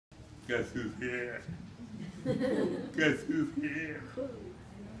Guess who's here? Guess who's here?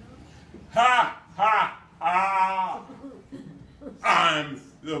 Ha, ha, ha! I'm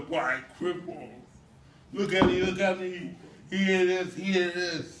the Black Kripple. Look at me, look at me. Hear this, hear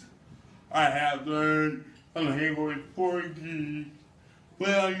this. I have learned on the Leroy 4G.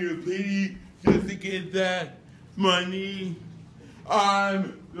 Play on your pity just to get that money.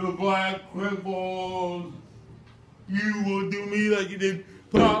 I'm the Black Kripple. You will do me like you did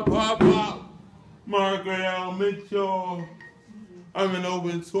pop, pop, pop. Margaret L. Mitchell. I'm an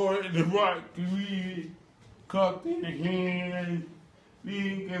open sword in the rock community. Cup in hand,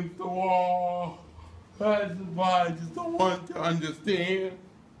 leaning against the wall. Pacify, just don't want to understand.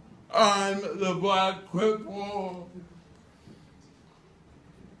 I'm the Black Kripple.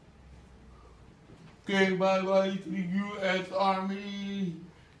 Gave my life to the U.S. Army.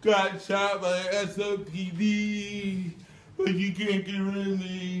 Got shot by the SOPD. But you can't get rid of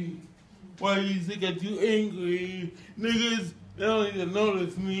me. Why do you think I'm too angry? Niggas, they don't even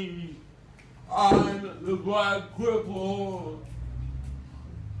notice me. I'm the Black Kripple.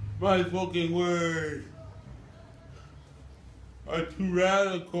 My spoken words are too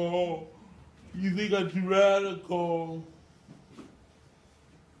radical. You think I'm too radical?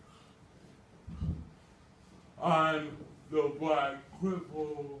 I'm the Black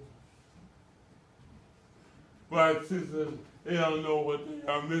Kripple. Black sisters, they don't know what they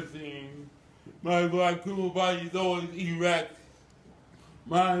are missing. My Black Kripple body is always erect.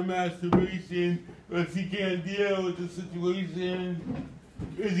 My masturbation, but she can't deal with the situation.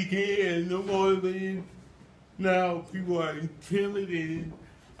 Because she can't, no motivated. Now people are intimidated.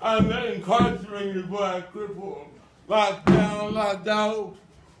 I'm not incarcerated Black Kripple. Locked down, locked out,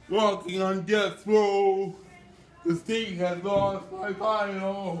 walking on death row. The state has lost my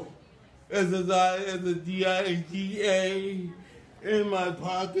file. SSI, SSDI, in my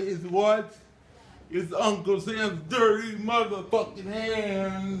pocket is what? It's Uncle Sam's dirty motherfucking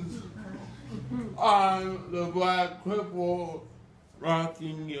hands. I'm the Black Kripple,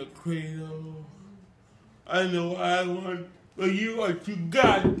 rocking your cradle. I know what I want, but you are too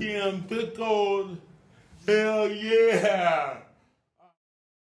goddamn pickled. Hell yeah!